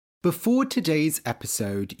Before today's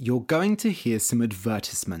episode, you're going to hear some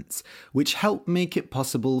advertisements, which help make it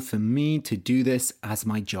possible for me to do this as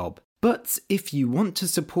my job. But if you want to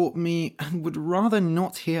support me and would rather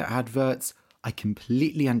not hear adverts, I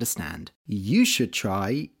completely understand. You should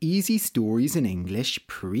try Easy Stories in English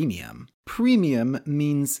Premium. Premium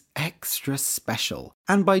means extra special.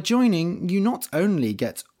 And by joining, you not only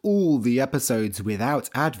get all the episodes without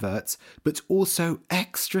adverts, but also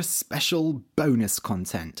extra special bonus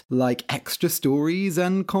content, like extra stories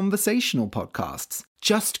and conversational podcasts.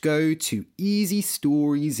 Just go to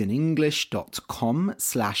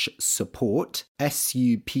easystoriesinenglish.com/support,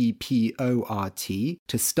 SUPPORT,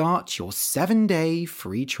 to start your 7-day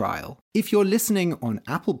free trial. If you're listening on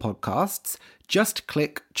Apple Podcasts, just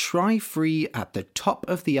click Try Free at the top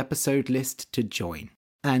of the episode list to join.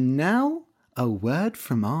 And now, a word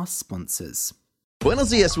from our sponsors. Buenos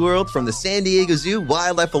dias, world, from the San Diego Zoo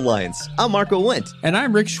Wildlife Alliance. I'm Marco Wendt. And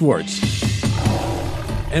I'm Rick Schwartz.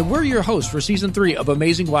 And we're your hosts for Season 3 of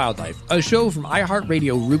Amazing Wildlife, a show from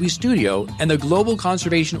iHeartRadio Ruby Studio and the global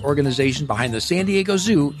conservation organization behind the San Diego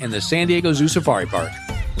Zoo and the San Diego Zoo Safari Park.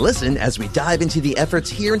 Listen as we dive into the efforts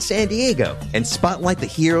here in San Diego and spotlight the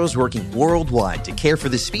heroes working worldwide to care for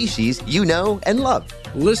the species you know and love.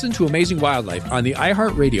 Listen to Amazing Wildlife on the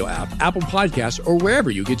iHeartRadio app, Apple Podcasts, or wherever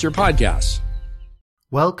you get your podcasts.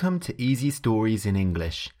 Welcome to Easy Stories in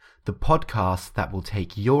English, the podcast that will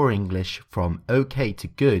take your English from okay to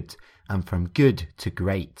good and from good to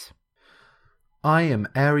great. I am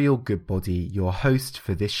Ariel Goodbody, your host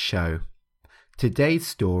for this show. Today's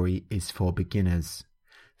story is for beginners.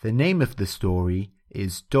 The name of the story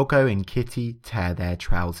is Doggo and Kitty Tear Their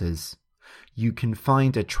Trousers. You can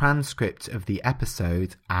find a transcript of the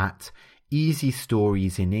episode at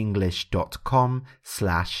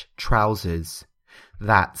easystoriesinenglish.com/trousers.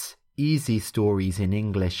 That's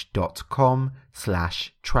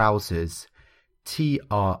easystoriesinenglish.com/trousers.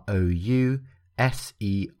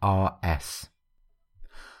 TROUSERS.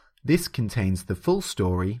 This contains the full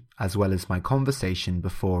story as well as my conversation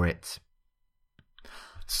before it.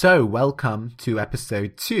 So, welcome to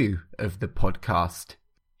episode 2 of the podcast.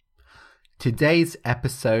 Today's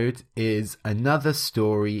episode is another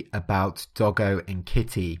story about Doggo and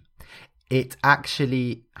Kitty. It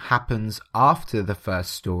actually happens after the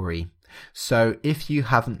first story. So if you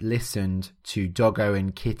haven't listened to Doggo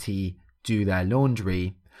and Kitty do their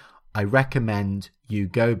laundry, I recommend you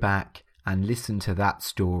go back and listen to that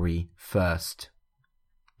story first.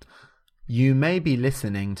 You may be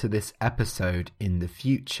listening to this episode in the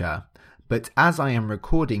future, but as I am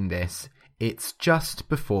recording this, it's just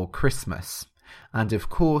before Christmas. And of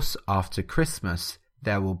course, after Christmas,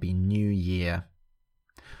 there will be New Year.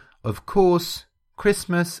 Of course,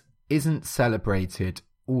 Christmas isn't celebrated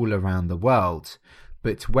all around the world,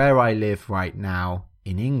 but where I live right now,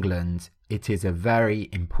 in England, it is a very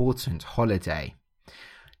important holiday.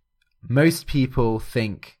 Most people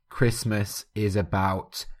think Christmas is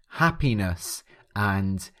about happiness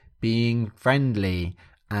and being friendly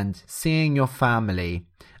and seeing your family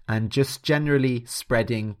and just generally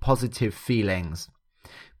spreading positive feelings.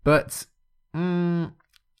 But I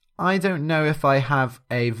don't know if I have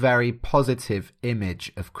a very positive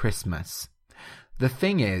image of Christmas. The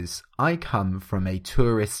thing is, I come from a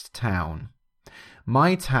tourist town.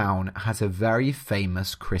 My town has a very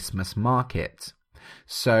famous Christmas market.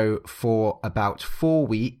 So for about 4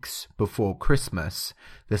 weeks before Christmas,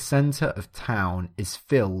 the centre of town is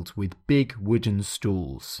filled with big wooden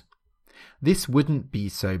stools. This wouldn't be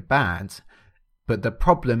so bad, but the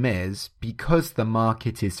problem is, because the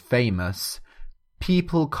market is famous,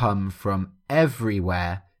 people come from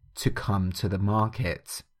everywhere to come to the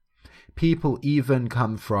market. People even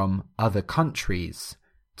come from other countries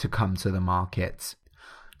to come to the market.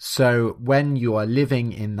 So when you are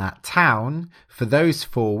living in that town, for those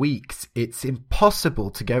 4 weeks, it's impossible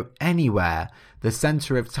to go anywhere. The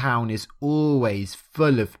centre of town is always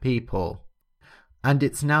full of people. And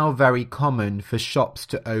it's now very common for shops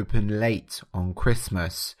to open late on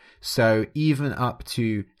Christmas. So even up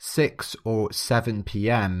to 6 or 7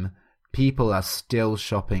 p.m, people are still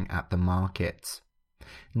shopping at the market.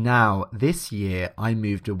 Now, this year, I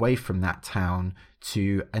moved away from that town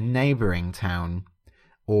to a neighbouring town.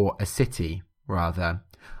 Or a city, rather.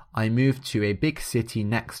 I moved to a big city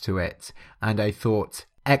next to it, and I thought,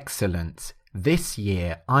 excellent, this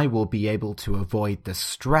year I will be able to avoid the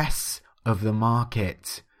stress of the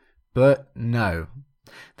market. But no,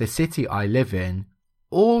 the city I live in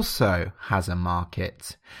also has a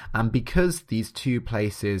market, and because these two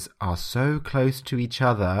places are so close to each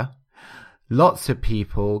other, lots of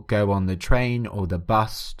people go on the train or the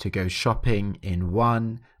bus to go shopping in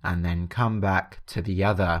one and then come back to the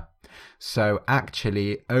other. So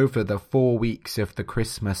actually, over the 4 weeks of the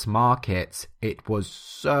Christmas market, it was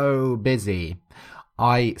so busy.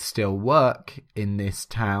 I still work in this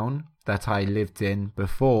town that I lived in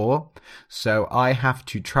before, so I have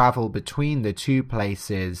to travel between the two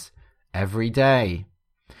places every day.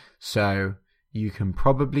 So you can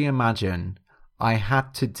probably imagine I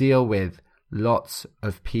had to deal with lots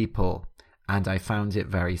of people, and I found it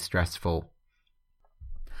very stressful.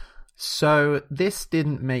 So this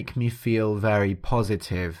didn't make me feel very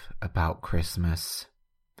positive about Christmas.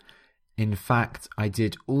 In fact, I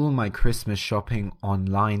did all my Christmas shopping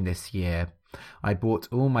online this year. I bought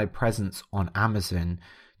all my presents on Amazon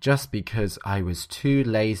just because I was too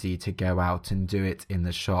lazy to go out and do it in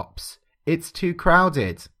the shops. It's too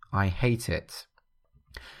crowded. I hate it.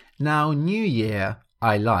 Now, New Year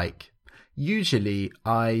I like. Usually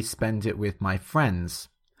I spend it with my friends.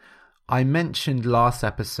 I mentioned last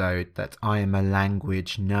episode that I am a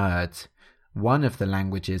language nerd. One of the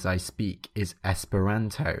languages I speak is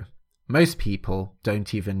Esperanto. Most people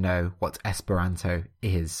don't even know what Esperanto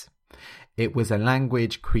is. It was a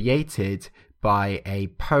language created by a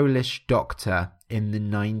Polish doctor in the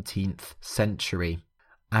 19th century,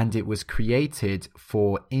 and it was created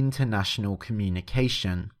for international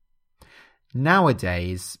communication.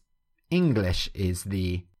 Nowadays, English is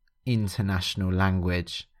the international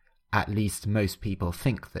language. At least most people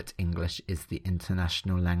think that English is the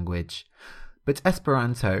international language. But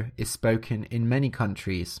Esperanto is spoken in many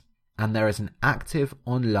countries, and there is an active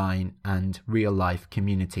online and real-life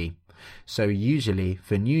community. So usually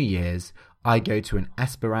for New Year's, I go to an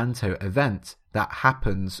Esperanto event that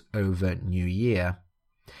happens over New Year.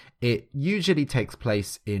 It usually takes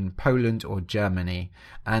place in Poland or Germany,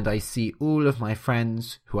 and I see all of my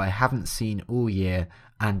friends who I haven't seen all year,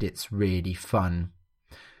 and it's really fun.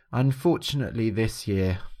 Unfortunately this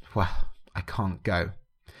year, I can't go.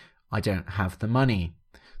 I don't have the money,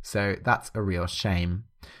 so that's a real shame.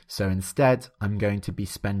 So instead, I'm going to be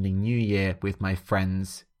spending New Year with my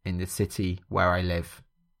friends in the city where I live.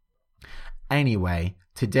 Anyway,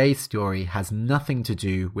 today's story has nothing to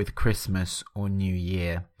do with Christmas or New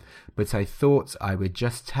Year, but I thought I would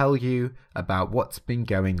just tell you about what's been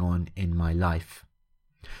going on in my life.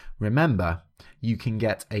 Remember, you can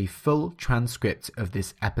get a full transcript of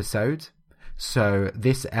this episode, so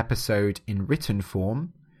this episode in written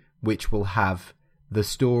form, which will have the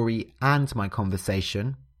story and my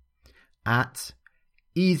conversation, at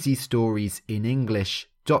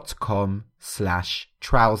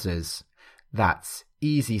easystoriesinenglish.com/trousers. That's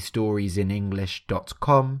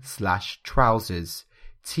easystoriesinenglish.com/trousers.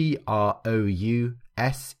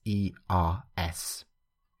 TROUSERS.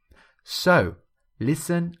 So,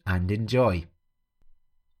 listen and enjoy.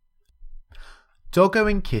 Doggo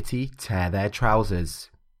and Kitty tear their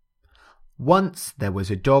trousers. Once there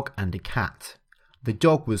was a dog and a cat. The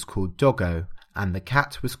dog was called Doggo and the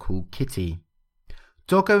cat was called Kitty.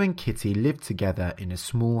 Doggo and Kitty lived together in a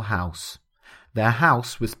small house. Their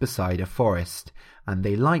house was beside a forest, and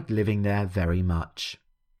they liked living there very much.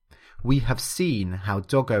 We have seen how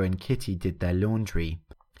Doggo and Kitty did their laundry,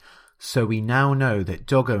 so we now know that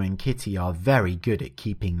Doggo and Kitty are very good at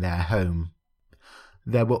keeping their home.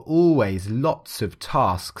 There were always lots of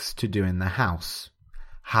tasks to do in the house.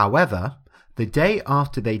 However, the day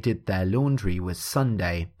after they did their laundry was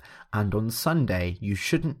Sunday, and on Sunday you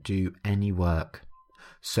shouldn't do any work.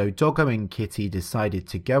 So Doggo and Kitty decided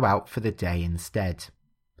to go out for the day instead.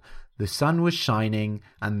 The sun was shining,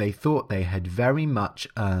 and they thought they had very much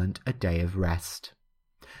earned a day of rest.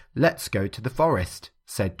 "Let's go to the forest,"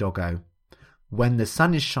 said Doggo. "When the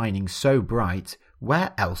sun is shining so bright,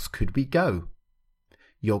 where else could we go?"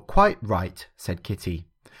 "You're quite right," said Kitty.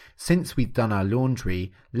 "Since we've done our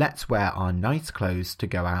laundry, let's wear our nice clothes to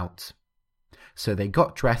go out." So they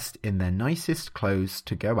got dressed in their nicest clothes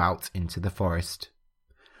to go out into the forest.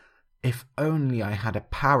 "If only I had a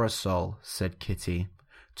parasol," said Kitty,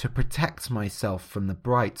 "to protect myself from the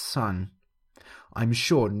bright sun. I'm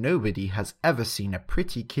sure nobody has ever seen a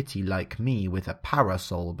pretty kitty like me with a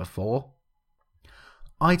parasol before."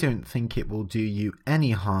 "I don't think it will do you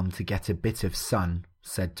any harm to get a bit of sun,"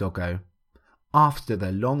 said Doggo. "After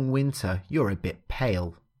the long winter, you're a bit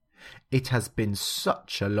pale. It has been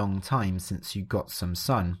such a long time since you got some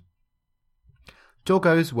sun."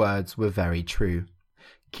 Doggo's words were very true.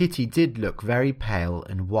 Kitty did look very pale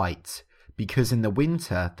and white, because in the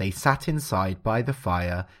winter they sat inside by the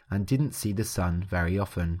fire and didn't see the sun very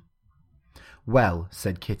often. "Well,"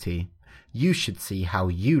 said Kitty, "you should see how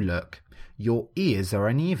you look. Your ears are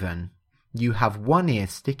uneven. You have one ear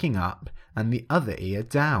sticking up and the other ear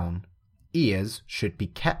down. Ears should be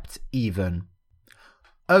kept even."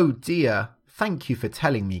 "Oh dear," Thank you for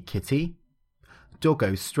telling me, Kitty."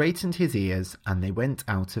 Doggo straightened his ears and they went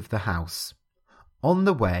out of the house. On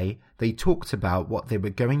the way, they talked about what they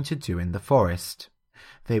were going to do in the forest.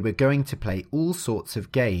 They were going to play all sorts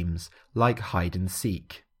of games, like hide and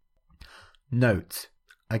seek. Note: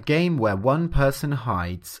 a game where one person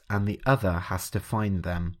hides and the other has to find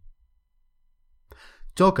them.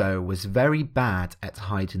 Doggo was very bad at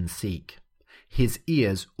hide and seek. His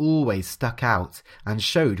ears always stuck out and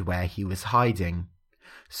showed where he was hiding.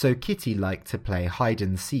 So Kitty liked to play hide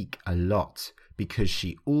and seek a lot because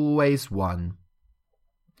she always won.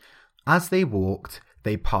 As they walked,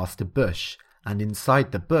 they passed a bush, and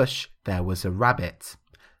inside the bush there was a rabbit.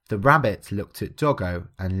 The rabbit looked at Doggo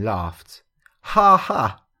and laughed. "Ha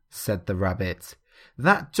ha," said the rabbit.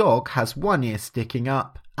 "That dog has one ear sticking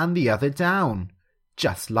up and the other down,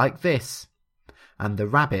 just like this." And the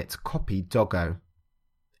rabbit copied Doggo.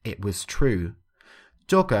 It was true.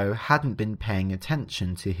 Doggo hadn't been paying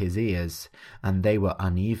attention to his ears, and they were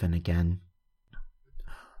uneven again.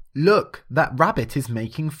 "Look, that rabbit is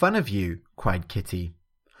making fun of you," cried Kitty.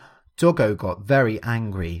 Doggo got very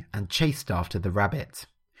angry and chased after the rabbit.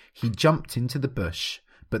 He jumped into the bush,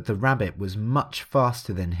 but the rabbit was much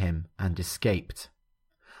faster than him and escaped.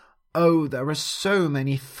 "Oh, there are so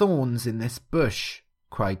many thorns in this bush,"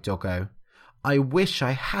 cried Doggo. "I wish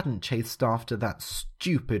I hadn't chased after that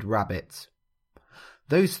stupid rabbit."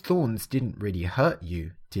 "Those thorns didn't really hurt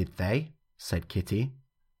you, did they?" said Kitty.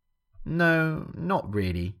 "No, not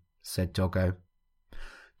really," said Doggo.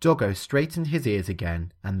 Doggo straightened his ears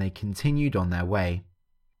again and they continued on their way.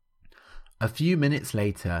 A few minutes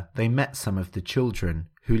later, they met some of the children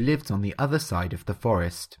who lived on the other side of the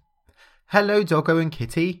forest. "Hello, Doggo and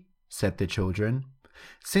Kitty," said the children.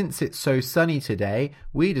 "Since it's so sunny today,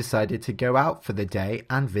 we decided to go out for the day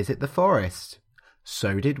and visit the forest."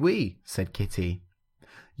 "So did we," said Kitty.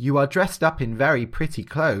 "You are dressed up in very pretty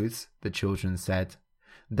clothes," the children said.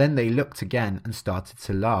 Then they looked again and started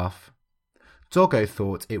to laugh. Doggo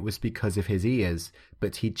thought it was because of his ears,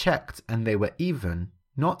 but he checked and they were even,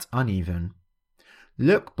 not uneven.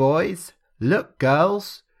 "Look, boys! Look,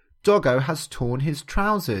 girls! Doggo has torn his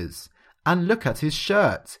trousers. And look at his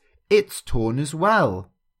shirt. It's torn as well."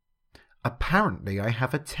 "Apparently I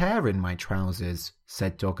have a tear in my trousers,"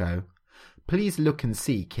 said Doggo. "Please look and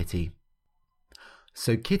see, Kitty."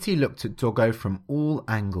 So Kitty looked at Doggo from all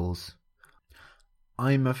angles.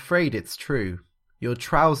 "I'm afraid it's true. Your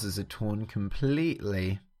trousers are torn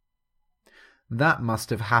completely." "That must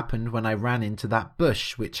have happened when I ran into that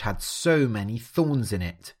bush which had so many thorns in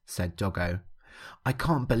it," said Doggo. "I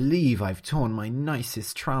can't believe I've torn my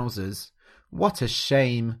nicest trousers. What a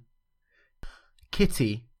shame."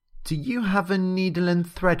 "Kitty, do you have a needle and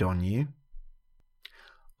thread on you?"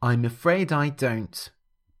 "I'm afraid I don't,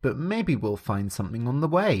 but maybe we'll find something on the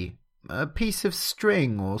way. A piece of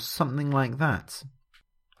string or something like that."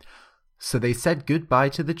 So they said goodbye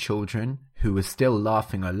to the children, who were still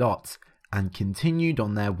laughing a lot, and continued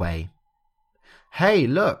on their way. "Hey,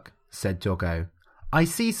 look," said Doggo. "I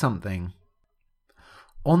see something."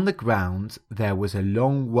 On the ground there was a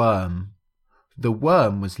long worm. The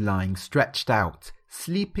worm was lying stretched out,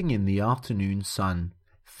 sleeping in the afternoon sun,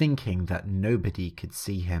 thinking that nobody could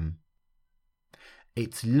see him.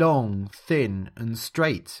 "It's long, thin, and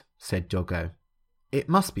straight," said Doggo. "It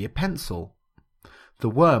must be a pencil." The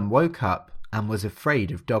worm woke up and was afraid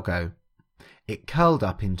of Doggo. It curled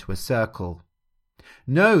up into a circle.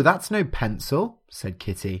 "No, that's no pencil," said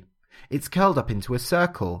Kitty. "It's curled up into a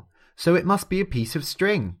circle, so it must be a piece of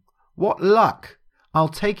string. What luck! I'll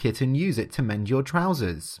take it and use it to mend your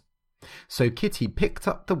trousers." So Kitty picked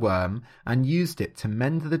up the worm and used it to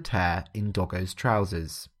mend the tear in Doggo's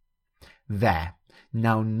trousers. "There,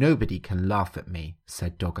 now nobody can laugh at me,"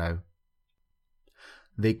 said Doggo.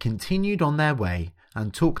 They continued on their way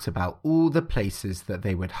and talked about all the places that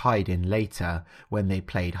they would hide in later when they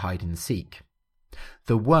played hide and seek.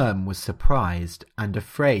 The worm was surprised and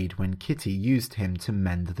afraid when Kitty used him to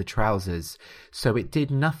mend the trousers, so it did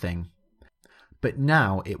nothing. But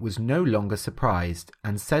now it was no longer surprised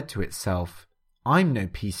and said to itself, "I'm no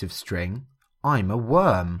piece of string, I'm a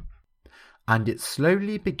worm." And it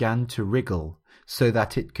slowly began to wriggle so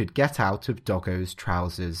that it could get out of Doggo's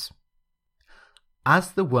trousers.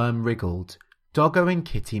 As the worm wriggled, Doggo and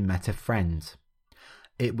Kitty met a friend.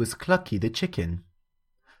 It was Clucky the chicken.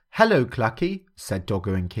 "Hello, Clucky," said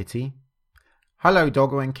Doggo and Kitty. "Hello,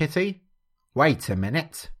 Doggo and Kitty. Wait a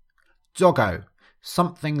minute. Doggo,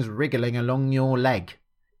 something's wriggling along your leg.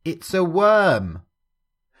 It's a worm."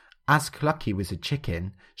 As Clucky was a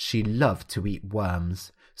chicken, she loved to eat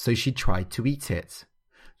worms, so she tried to eat it.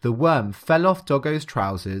 The worm fell off Doggo's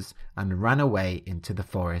trousers and ran away into the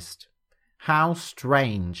forest. "How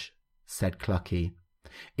strange," said Clucky.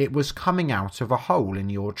 "It was coming out of a hole in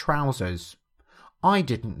your trousers. I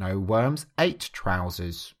didn't know worms ate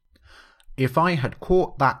trousers. If I had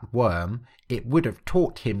caught that worm, it would have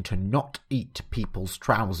taught him to not eat people's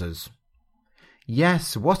trousers."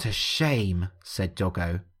 "Yes, what a shame," said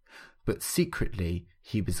Doggo. But secretly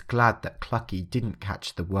he was glad that Clucky didn't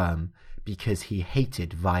catch the worm, because he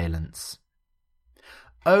hated violence.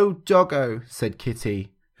 "Oh, Doggo," said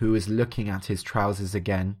Kitty, who was looking at his trousers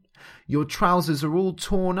again, "your trousers are all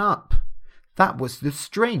torn up. That was the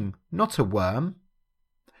string, not a worm."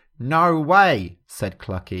 "No way," said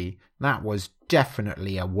Clucky. "That was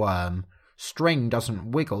definitely a worm. String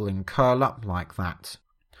doesn't wiggle and curl up like that."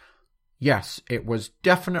 "Yes, it was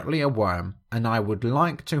definitely a worm, and I would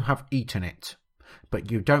like to have eaten it. But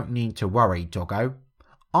you don't need to worry, Doggo.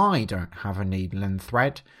 I don't have a needle and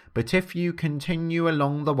thread, but if you continue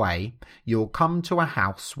along the way, you'll come to a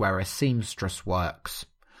house where a seamstress works.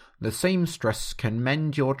 The seamstress can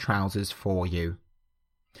mend your trousers for you."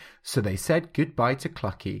 So they said goodbye to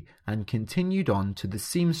Clucky and continued on to the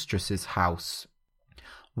seamstress's house.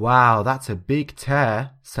 "Wow, that's a big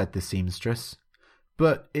tear," said the seamstress.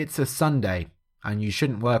 "But it's a Sunday, and you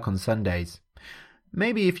shouldn't work on Sundays.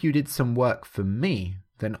 Maybe if you did some work for me,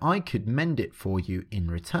 then I could mend it for you in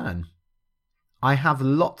return. I have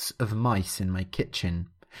lots of mice in my kitchen.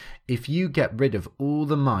 If you get rid of all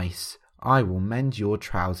the mice, I will mend your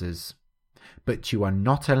trousers. But you are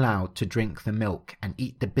not allowed to drink the milk and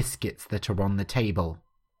eat the biscuits that are on the table."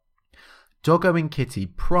 Doggo and Kitty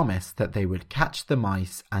promised that they would catch the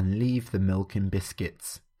mice and leave the milk and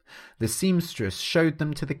biscuits. The seamstress showed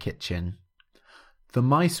them to the kitchen. The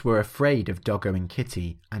mice were afraid of Doggo and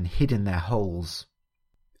Kitty and hid in their holes.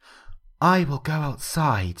 "I will go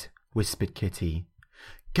outside," whispered Kitty.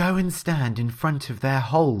 "Go and stand in front of their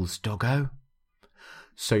holes, Doggo."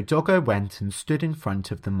 So Doggo went and stood in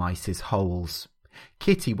front of the mice's holes.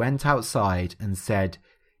 Kitty went outside and said,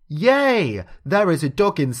 "Yay! There is a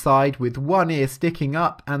dog inside with one ear sticking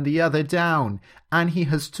up and the other down, and he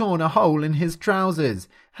has torn a hole in his trousers.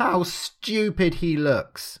 How stupid he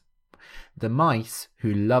looks!" The mice,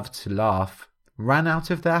 who loved to laugh, ran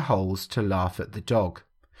out of their holes to laugh at the dog.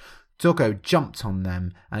 Doggo jumped on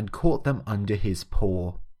them and caught them under his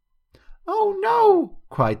paw. "Oh no!"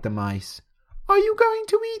 cried the mice. "Are you going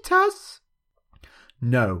to eat us?"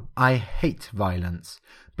 "No, I hate violence,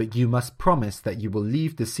 but you must promise that you will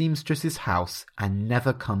leave the seamstress's house and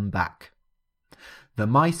never come back." The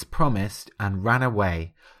mice promised and ran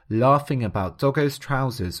away, laughing about Doggo's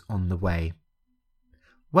trousers on the way.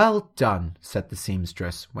 "Well done," said the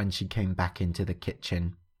seamstress when she came back into the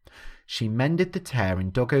kitchen. She mended the tear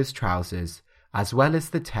in Doggo's trousers, as well as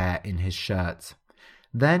the tear in his shirt.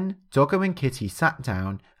 Then Doggo and Kitty sat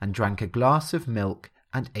down and drank a glass of milk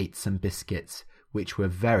and ate some biscuits, which were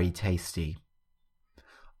very tasty.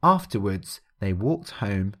 Afterwards, they walked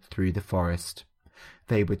home through the forest.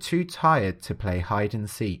 They were too tired to play hide and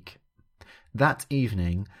seek. That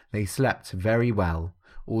evening, they slept very well,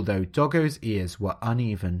 although Doggo's ears were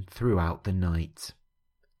uneven throughout the night.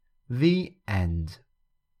 The end.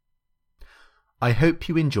 I hope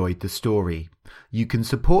you enjoyed the story. You can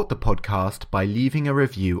support the podcast by leaving a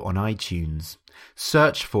review on iTunes.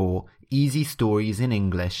 Search for Easy Stories in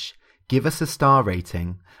English, give us a star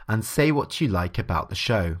rating, and say what you like about the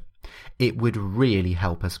show. It would really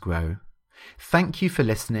help us grow. Thank you for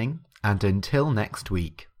listening, and until next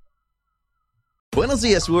week. Buenos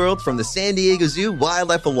Dias, world, from the San Diego Zoo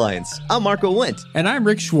Wildlife Alliance. I'm Marco Wendt. And I'm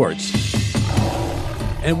Rick Schwartz.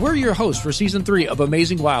 And we're your hosts for Season 3 of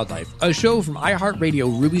Amazing Wildlife, a show from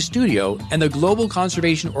iHeartRadio Ruby Studio and the global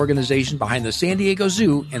conservation organization behind the San Diego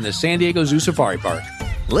Zoo and the San Diego Zoo Safari Park.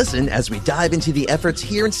 Listen as we dive into the efforts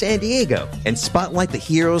here in San Diego and spotlight the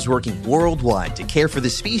heroes working worldwide to care for the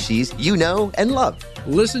species you know and love.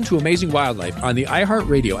 Listen to Amazing Wildlife on the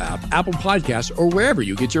iHeartRadio app, Apple Podcasts, or wherever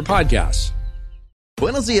you get your podcasts.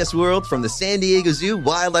 Buenos Dias, world, from the San Diego Zoo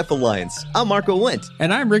Wildlife Alliance. I'm Marco Wendt.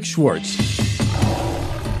 And I'm Rick Schwartz.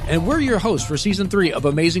 And we're your hosts for Season 3 of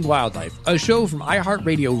Amazing Wildlife, a show from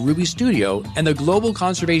iHeartRadio Ruby Studio and the global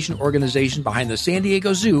conservation organization behind the San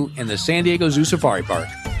Diego Zoo and the San Diego Zoo Safari Park.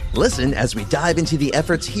 Listen as we dive into the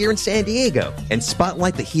efforts here in San Diego and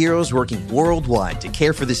spotlight the heroes working worldwide to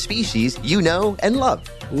care for the species you know and love.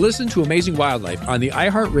 Listen to Amazing Wildlife on the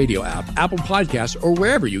iHeartRadio app, Apple Podcasts, or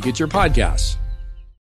wherever you get your podcasts.